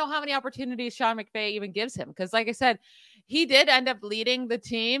don't even know how many opportunities Sean McVay even gives him. Because like I said, he did end up leading the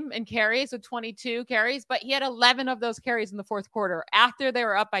team in carries with 22 carries, but he had 11 of those carries in the fourth quarter after they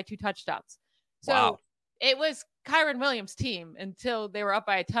were up by 2 touchdowns. So It was Kyron Williams' team until they were up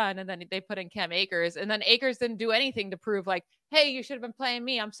by a ton, and then they put in Cam Akers, and then Akers didn't do anything to prove like, hey, you should have been playing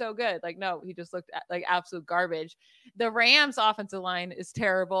me. I'm so good. Like, no, he just looked like absolute garbage. The Rams offensive line is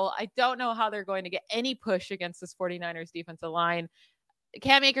terrible. I don't know how they're going to get any push against this 49ers defensive line.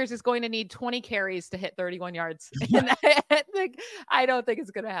 Cam Akers is going to need 20 carries to hit 31 yards. And I don't think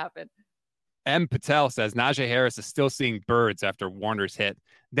it's going to happen. M. Patel says Najee Harris is still seeing birds after Warner's hit.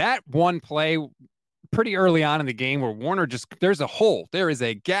 That one play pretty early on in the game where Warner there's a hole. There is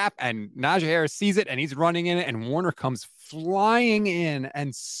a gap, and Najee Harris sees it, and he's running in it, and Warner comes flying in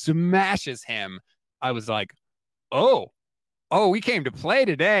and smashes him. I was like, oh, we came to play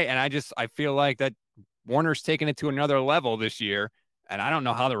today. And I feel like that Warner's taking it to another level this year. And I don't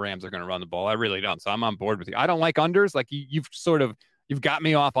know how the Rams are going to run the ball. I really don't. So I'm on board with you. I don't like unders. Like you've got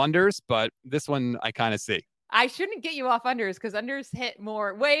me off unders, but this one I kind of see. I shouldn't get you off unders because unders hit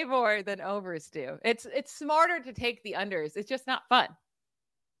way more than overs do. It's smarter to take the unders. It's just not fun.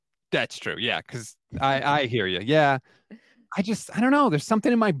 That's true. Yeah. Cause I hear you. Yeah. I don't know. There's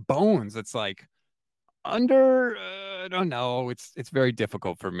something in my bones. That's like under, I don't know. It's very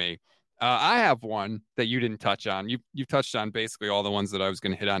difficult for me. I have one that you didn't touch on. You've touched on basically all the ones that I was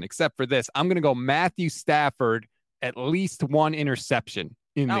going to hit on, except for this. I'm going to go Matthew Stafford, at least 1 interception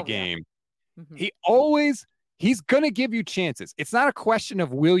in the game. Yeah. Mm-hmm. He's going to give you chances. It's not a question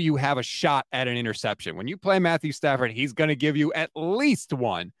of will you have a shot at an interception. When you play Matthew Stafford, he's going to give you at least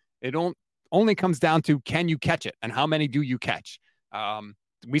 1. It only comes down to, can you catch it? And how many do you catch?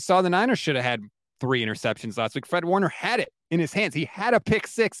 We saw the Niners should have had 3 interceptions last week. Fred Warner had it in his hands. He had a pick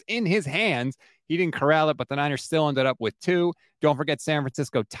 6 in his hands. He didn't corral it, but the Niners still ended up with 2. Don't forget, San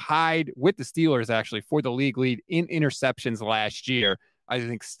Francisco tied with the Steelers actually for the league lead in interceptions last year. I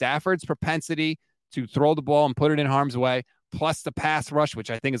think Stafford's propensity to throw the ball and put it in harm's way, plus the pass rush,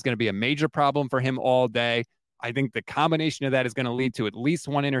 which I think is going to be a major problem for him all day. I think the combination of that is going to lead to at least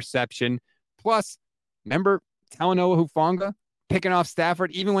 1 interception. Plus, remember Talanoa Hufanga picking off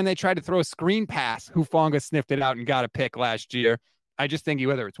Stafford? Even when they tried to throw a screen pass, Hufanga sniffed it out and got a pick last year. I just think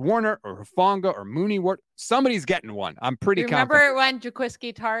whether it's Warner or Hufanga or Mooney, somebody's getting one. I'm pretty confident. Remember when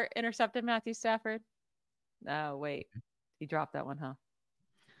Jaquiski Tartt intercepted Matthew Stafford? Oh, wait. He dropped that one, huh?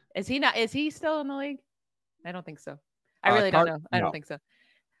 Is he still in the league? I don't think so. I really don't know. I don't think so.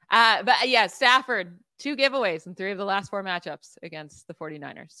 But yeah, Stafford, 2 giveaways in 3 of the last 4 matchups against the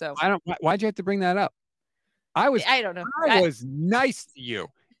 49ers. So why'd you have to bring that up? I don't know. I was nice to you.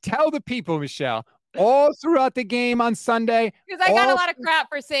 Tell the people, Michelle, all throughout the game on Sunday. Because I got a lot of crap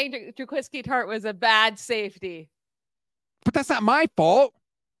for saying Jaquiski Tartt was a bad safety. But that's not my fault.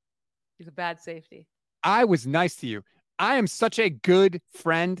 He's a bad safety. I was nice to you. I am such a good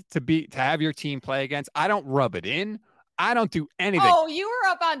friend to have your team play against. I don't rub it in. I don't do anything. Oh, you were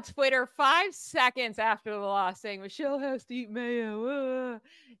up on Twitter 5 seconds after the loss saying Michelle has to eat mayo.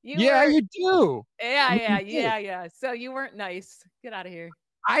 You do. Yeah. So you weren't nice. Get out of here.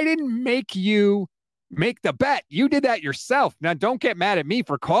 I didn't make you make the bet. You did that yourself. Now, don't get mad at me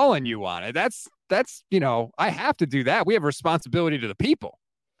for calling you on it. That's I have to do that. We have a responsibility to the people.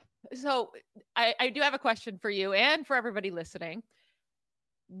 So I do have a question for you and for everybody listening.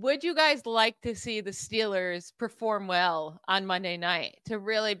 Would you guys like to see the Steelers perform well on Monday night to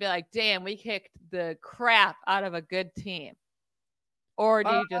really be like, damn, we kicked the crap out of a good team? Or do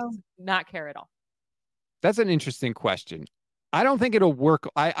you just not care at all? That's an interesting question. I don't think it'll work.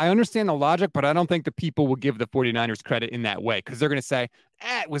 I understand the logic, but I don't think the people will give the 49ers credit in that way because they're going to say,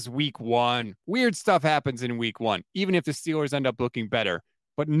 it was week 1. Weird stuff happens in week 1, even if the Steelers end up looking better.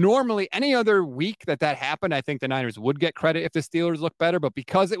 But normally, any other week that happened, I think the Niners would get credit if the Steelers look better. But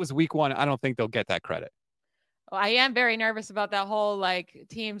because it was week 1, I don't think they'll get that credit. Well, I am very nervous about that whole,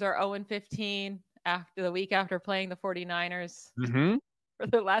 teams are 0-15 after the week after playing the 49ers for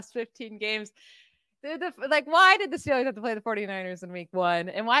the last 15 games. Why did the Steelers have to play the 49ers in week 1?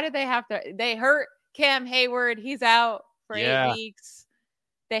 And why did they have to? They hurt Cam Hayward. He's out for 8 weeks.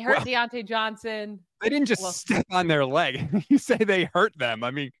 They hurt Deontay Johnson. They didn't just step on their leg. You say they hurt them.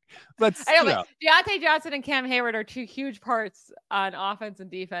 I mean, Deontay Johnson and Cam Hayward are 2 huge parts on offense and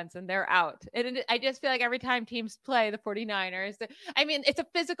defense, and they're out. And I just feel like every time teams play the 49ers, it's a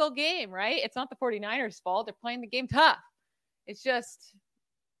physical game, right? It's not the 49ers' fault. They're playing the game tough. It's just...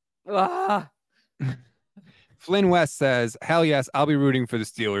 Flynn West says, hell yes, I'll be rooting for the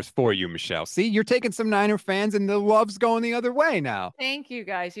Steelers for you, Michelle. See, you're taking some Niner fans and the love's going the other way now. Thank you,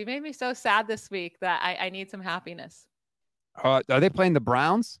 guys. You made me so sad this week that I need some happiness. Are they playing the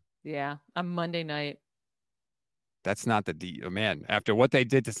Browns? Yeah, on Monday night. That's not the deal, man. After what they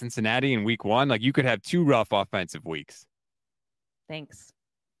did to Cincinnati in week 1, you could have 2 rough offensive weeks. Thanks.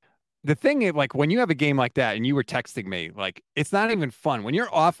 The thing is, when you have a game like that and you were texting me, it's not even fun. When your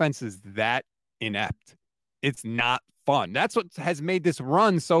offense is that inept, it's not fun. That's what has made this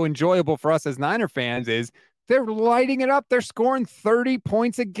run so enjoyable for us as Niner fans is they're lighting it up. They're scoring 30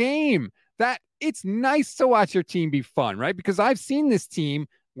 points a game. That it's nice to watch your team be fun, right? Because I've seen this team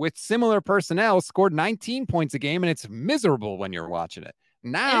with similar personnel scored 19 points a game, and it's miserable when you're watching it.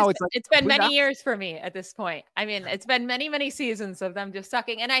 Now it's been many years for me at this point. I mean, it's been many, many seasons of them just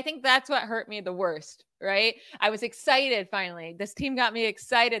sucking. And I think that's what hurt me the worst, right? I was excited finally. This team got me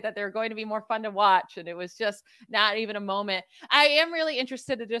excited that they're going to be more fun to watch. And it was just not even a moment. I am really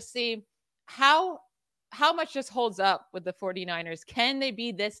interested to just see how much this holds up with the 49ers. Can they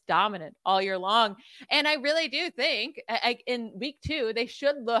be this dominant all year long? And I really do think in week 2, they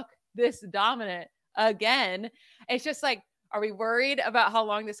should look this dominant again. It's just are we worried about how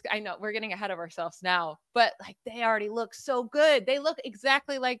long this? I know we're getting ahead of ourselves now, but they already look so good. They look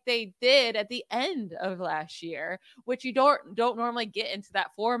exactly like they did at the end of last year, which you don't normally get into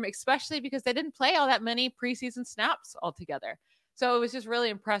that form, especially because they didn't play all that many preseason snaps altogether. So it was just really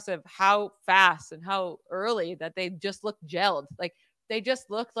impressive how fast and how early that they just looked gelled. They just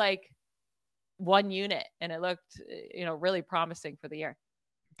looked like one unit, and it looked, really promising for the year.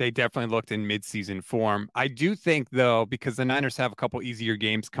 They definitely looked in midseason form. I do think, though, because the Niners have a couple easier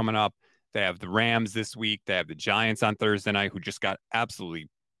games coming up. They have the Rams this week. They have the Giants on Thursday night, who just got absolutely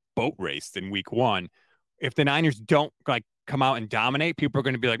boat raced in week 1. If the Niners don't come out and dominate, people are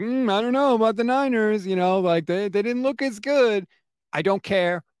going to be like, I don't know about the Niners. They didn't look as good. I don't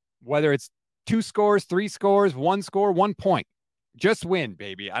care whether it's 2 scores, 3 scores, 1 score, 1 point. Just win,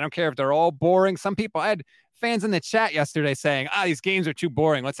 baby. I don't care if they're all boring. Some people, I had fans in the chat yesterday saying, these games are too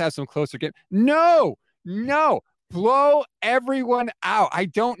boring. Let's have some closer games. No, blow everyone out. I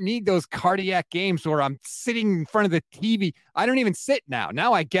don't need those cardiac games where I'm sitting in front of the TV. I don't even sit now.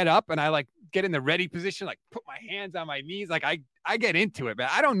 Now I get up and I get in the ready position, put my hands on my knees. I get into it, man.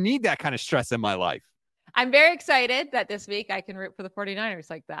 I don't need that kind of stress in my life. I'm very excited that this week I can root for the 49ers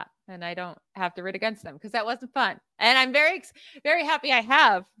like that. And I don't have to root against them because that wasn't fun. And I'm very, very happy I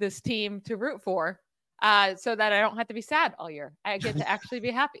have this team to root for so that I don't have to be sad all year. I get to actually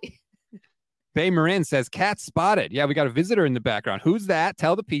be happy. Bay Marin says, cat spotted. Yeah, we got a visitor in the background. Who's that?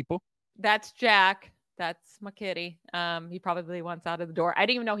 Tell the people. That's Jack. That's my kitty. He probably wants out of the door. I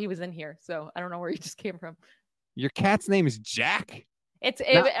didn't even know he was in here, so I don't know where he just came from. Your cat's name is Jack?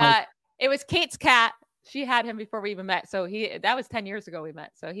 It was Kate's cat. She had him before we even met. So that was 10 years ago we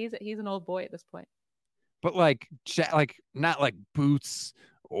met. So he's an old boy at this point. But not like Boots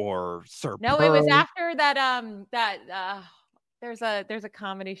or Sir No, Pearl. It was after that there's a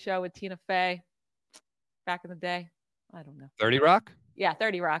comedy show with Tina Fey back in the day. I don't know. 30 Rock? Yeah,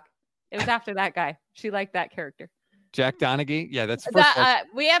 30 Rock. It was after that guy. She liked that character. Jack Donaghy? Yeah, that's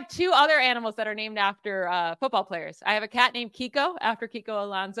we have two other animals that are named after football players. I have a cat named Kiko after Kiko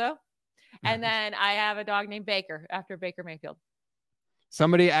Alonso. And then I have a dog named Baker after Baker Mayfield.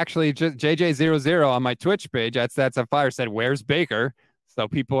 Somebody actually, JJ00 on my Twitch page, that's on fire, said, "Where's Baker?" So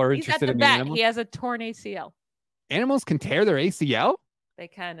people are interested in the animal. He has a torn ACL. Animals can tear their ACL? They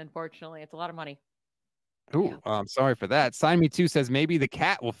can, unfortunately. It's a lot of money. Ooh, I'm sorry for that. Sign Me Too says maybe the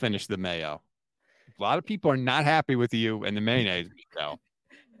cat will finish the mayo. A lot of people are not happy with you and the mayonnaise. So.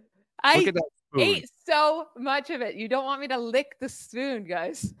 I ate so much of it. You don't want me to lick the spoon,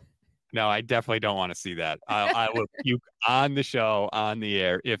 guys. No, I definitely don't want to see that. I will puke on the show, on the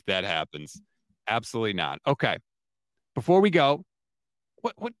air, if that happens. Absolutely not. Okay. Before we go,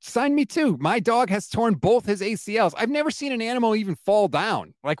 what Sign Me Too. My dog has torn both his ACLs. I've never seen an animal even fall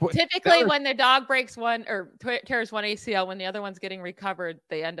down. Typically, when the dog breaks one or tears one ACL, when the other one's getting recovered,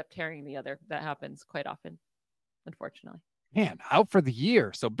 they end up tearing the other. That happens quite often, unfortunately. Man, out for the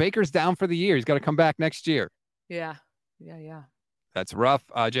year. So Baker's down for the year. He's got to come back next year. Yeah. That's rough.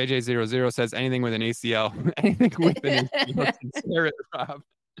 JJ00 says anything with an ACL. Anything with an ACL. Consider it, Rob.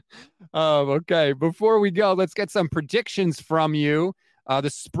 Okay. Before we go, let's get some predictions from you. The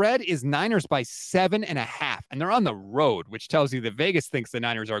spread is Niners by 7.5, and they're on the road, which tells you that Vegas thinks the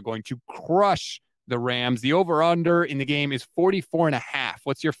Niners are going to crush the Rams. The over-under in the game is 44.5.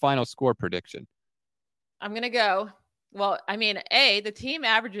 What's your final score prediction? I'm going to go. Well, I mean, the team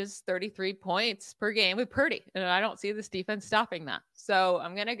averages 33 points per game with Purdy, and I don't see this defense stopping that. So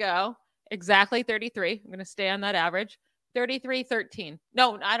I'm going to go exactly 33. I'm going to stay on that average. 33-13.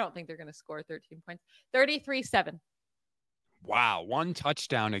 No, I don't think they're going to score 13 points. 33-7. Wow, one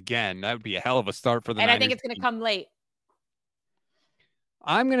touchdown again. That would be a hell of a start for the Niners. And I think it's going to come late.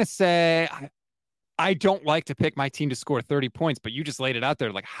 I'm going to say I don't like to pick my team to score 30 points, but you just laid it out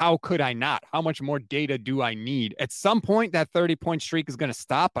there. Like, how could I not? How much more data do I need? At some point, that 30-point streak is going to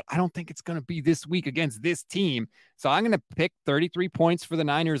stop, but I don't think it's going to be this week against this team. So I'm going to pick 33 points for the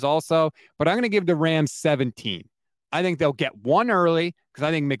Niners also, but I'm going to give the Rams 17. I think they'll get one early because I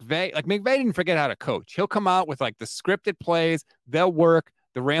think McVay didn't forget how to coach. He'll come out with the scripted plays. They'll work.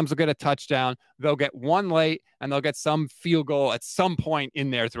 The Rams will get a touchdown. They'll get one late, and they'll get some field goal at some point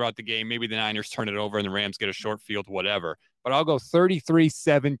in there throughout the game. Maybe the Niners turn it over and the Rams get a short field, whatever. But I'll go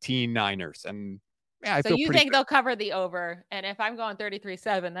 33-17 Niners. And yeah, I feel you pretty think good. They'll cover the over? And if I'm going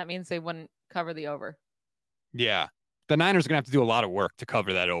 33-7, that means they wouldn't cover the over. Yeah, the Niners are gonna have to do a lot of work to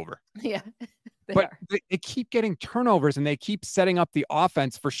cover that over. Yeah. But they keep getting turnovers and they keep setting up the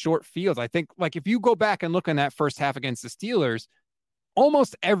offense for short fields. I think, if you go back and look in that first half against the Steelers,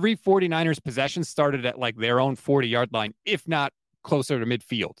 almost every 49ers possession started at their own 40-yard line, if not closer to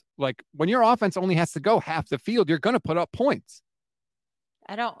midfield. When your offense only has to go half the field, you're going to put up points.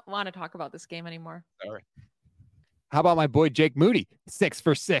 I don't want to talk about this game anymore. Sorry. How about my boy Jake Moody? 6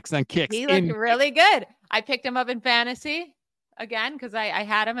 for 6 on kicks. He looked really good. I picked him up in fantasy again because I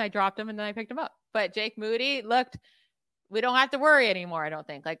had him. I dropped him and then I picked him up. But Jake Moody we don't have to worry anymore, I don't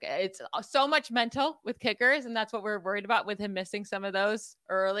think. It's so much mental with kickers, and that's what we're worried about with him missing some of those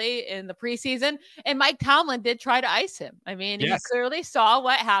early in the preseason. And Mike Tomlin did try to ice him. I mean, He clearly saw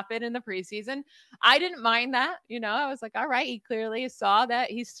what happened in the preseason. I didn't mind that. I was like, all right, he clearly saw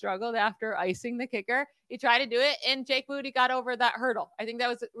that he struggled after icing the kicker. He tried to do it, and Jake Moody got over that hurdle. I think that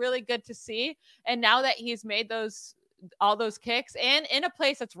was really good to see. And now that he's made all those kicks and in a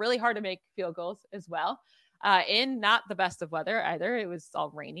place that's really hard to make field goals as well, in not the best of weather either. It was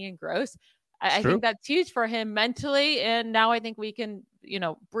all rainy and gross. I think that's huge for him mentally. And now I think we can,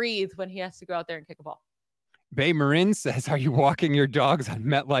 breathe when he has to go out there and kick a ball. Bay Marin says, are you walking your dogs on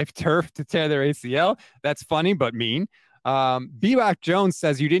MetLife turf to tear their ACL? That's funny, but mean. Bebop Jones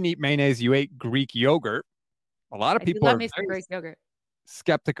says, you didn't eat mayonnaise, you ate Greek yogurt. A lot of people are Greek yogurt.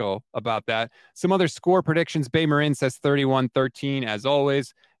 Skeptical about that. Some other score predictions. Bay Marin says 31-13 as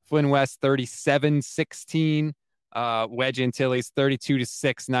always. Flynn West 37-16. Wedge Antilles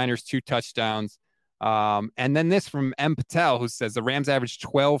 32-6. Niners 2 touchdowns. And then this from M. Patel, who says the Rams averaged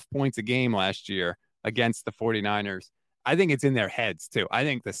 12 points a game last year against the 49ers. I think it's in their heads too. I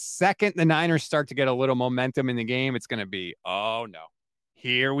think the second the Niners start to get a little momentum in the game, it's going to be, oh no,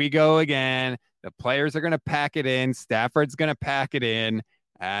 here we go again. The players are going to pack it in. Stafford's going to pack it in.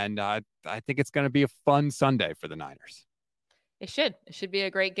 And I think it's going to be a fun Sunday for the Niners. It should be a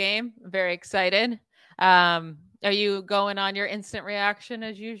great game. I'm very excited. Are you going on your instant reaction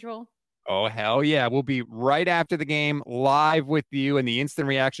as usual? Oh, hell yeah. We'll be right after the game live with you in the Instant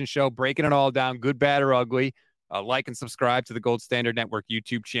Reaction Show, breaking it all down, good, bad, or ugly. Like and subscribe to the Gold Standard Network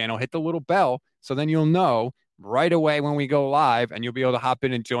YouTube channel. Hit the little bell so then you'll know right away when we go live, and you'll be able to hop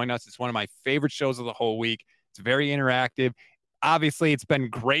in and join us. It's one of my favorite shows of the whole week. It's very interactive. Obviously, it's been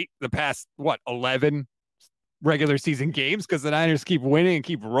great the past, 11 regular season games because the Niners keep winning and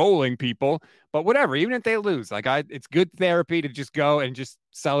keep rolling people. But whatever, even if they lose, it's good therapy to just go and just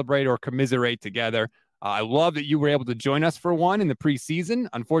celebrate or commiserate together. I love that you were able to join us for one in the preseason.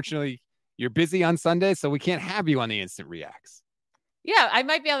 Unfortunately, you're busy on Sunday, so we can't have you on the Instant Reacts. Yeah, I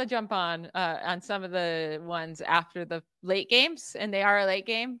might be able to jump on some of the ones after the late games, and they are a late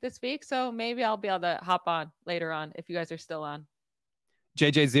game this week, so maybe I'll be able to hop on later on if you guys are still on.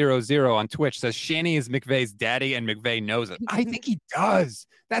 JJ00 on Twitch says Shanny is McVay's daddy, and McVay knows it. I think he does.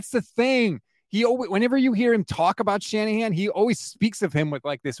 That's the thing. Whenever you hear him talk about Shanahan, he always speaks of him with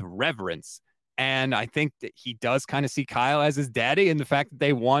like this reverence, and I think that he does kind of see Kyle as his daddy, and the fact that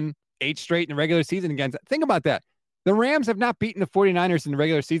they won 8 straight in the regular season again. Think about that. The Rams have not beaten the 49ers in the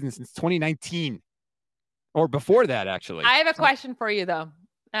regular season since 2019 or before that, actually. I have a question for you, though.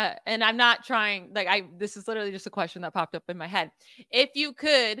 And I'm not trying, this is literally just a question that popped up in my head. If you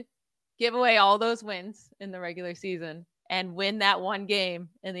could give away all those wins in the regular season and win that one game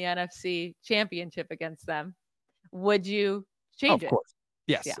in the NFC Championship against them, would you change it? Of course.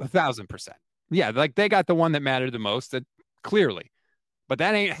 Yes, yeah. 1,000%. Yeah, they got the one that mattered the most, clearly. But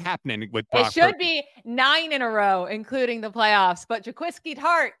that ain't happening with Brock It should be 9 in a row, including the playoffs. But Jaquiski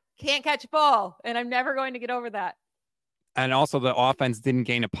Tartt can't catch a ball, and I'm never going to get over that. And also, the offense didn't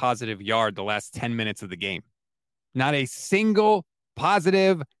gain a positive yard the last 10 minutes of the game. Not a single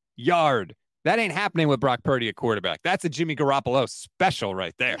positive yard. That ain't happening with Brock Purdy at quarterback. That's a Jimmy Garoppolo special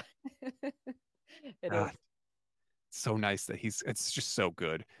right there. It is. So nice that it's just so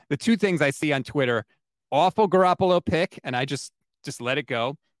good. The two things I see on Twitter, awful Garoppolo pick, and I just let it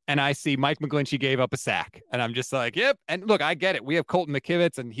go. And I see Mike McGlinchey gave up a sack. And I'm just like, yep. And look, I get it. We have Colton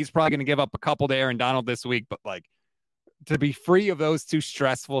McKivitz, and he's probably going to give up a couple to Aaron Donald this week. But to be free of those two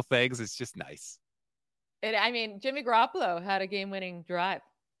stressful things, it's just nice. Jimmy Garoppolo had a game-winning drive.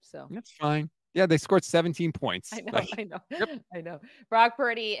 So that's fine. Yeah, they scored 17 points. I know. Yep. I know. Brock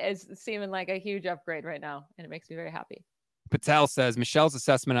Purdy is seeming like a huge upgrade right now, and it makes me very happy. Patel says Michelle's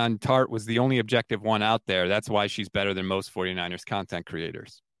assessment on Tartt was the only objective one out there. That's why she's better than most 49ers content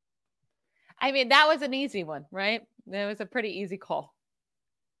creators. That was an easy one, right? It was a pretty easy call.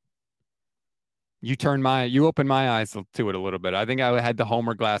 You opened my eyes to it a little bit. I think I had the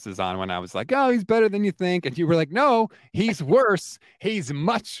Homer glasses on when I was like, oh, he's better than you think. And you were like, no, he's worse. He's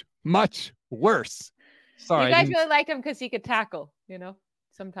much, much worse. Sorry. You guys really liked him because he could tackle,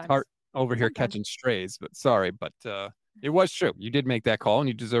 sometimes. Tartt over here catching strays, but sorry. But it was true. You did make that call, and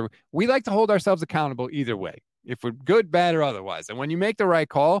you deserve. We like to hold ourselves accountable either way, if we're good, bad, or otherwise. And when you make the right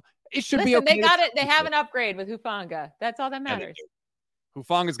call, it should be okay. They got it. They have an upgrade with Hufanga. That's all that matters.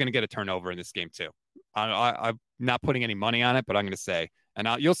 Hufanga's going to get a turnover in this game too. I'm not putting any money on it, but I'm going to say, and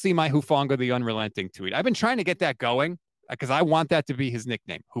you'll see my Hufanga the Unrelenting tweet. I've been trying to get that going because I want that to be his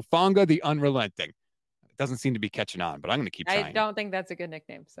nickname, Hufanga the Unrelenting. It doesn't seem to be catching on, but I'm going to keep trying. I don't think that's a good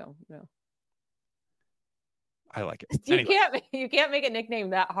nickname, so no. I like it. You can't make a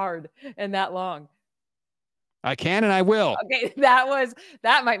nickname that hard and that long. I can and I will. Okay,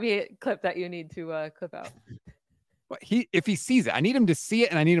 that might be a clip that you need to clip out. If he sees it, I need him to see it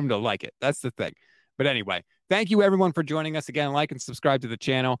and I need him to like it. That's the thing. But anyway, thank you everyone for joining us again. Like and subscribe to the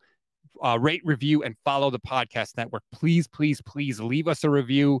channel. Rate, review, and follow the podcast network. Please, please, please leave us a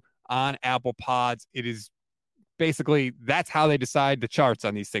review on Apple Pods. It is basically, that's how they decide the charts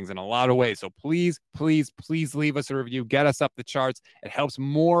on these things in a lot of ways. So please, please, please leave us a review. Get us up the charts. It helps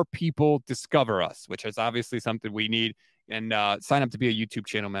more people discover us, which is obviously something we need. And sign up to be a YouTube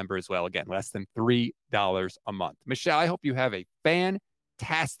channel member as well. Again, less than $3 a month. Michelle, I hope you have a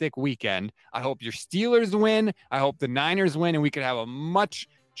fantastic weekend. I hope your Steelers win. I hope the Niners win, and we could have a much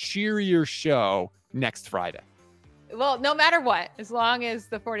cheerier show next Friday. Well, no matter what, as long as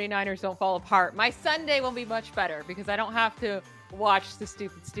the 49ers don't fall apart, my Sunday will be much better because I don't have to watch the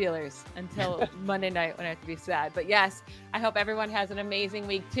stupid Steelers until Monday night when I have to be sad. But yes, I hope everyone has an amazing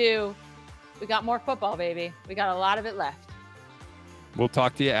week too. We got more football, baby. We got a lot of it left. We'll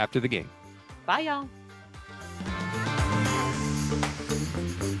talk to you after the game. Bye, y'all.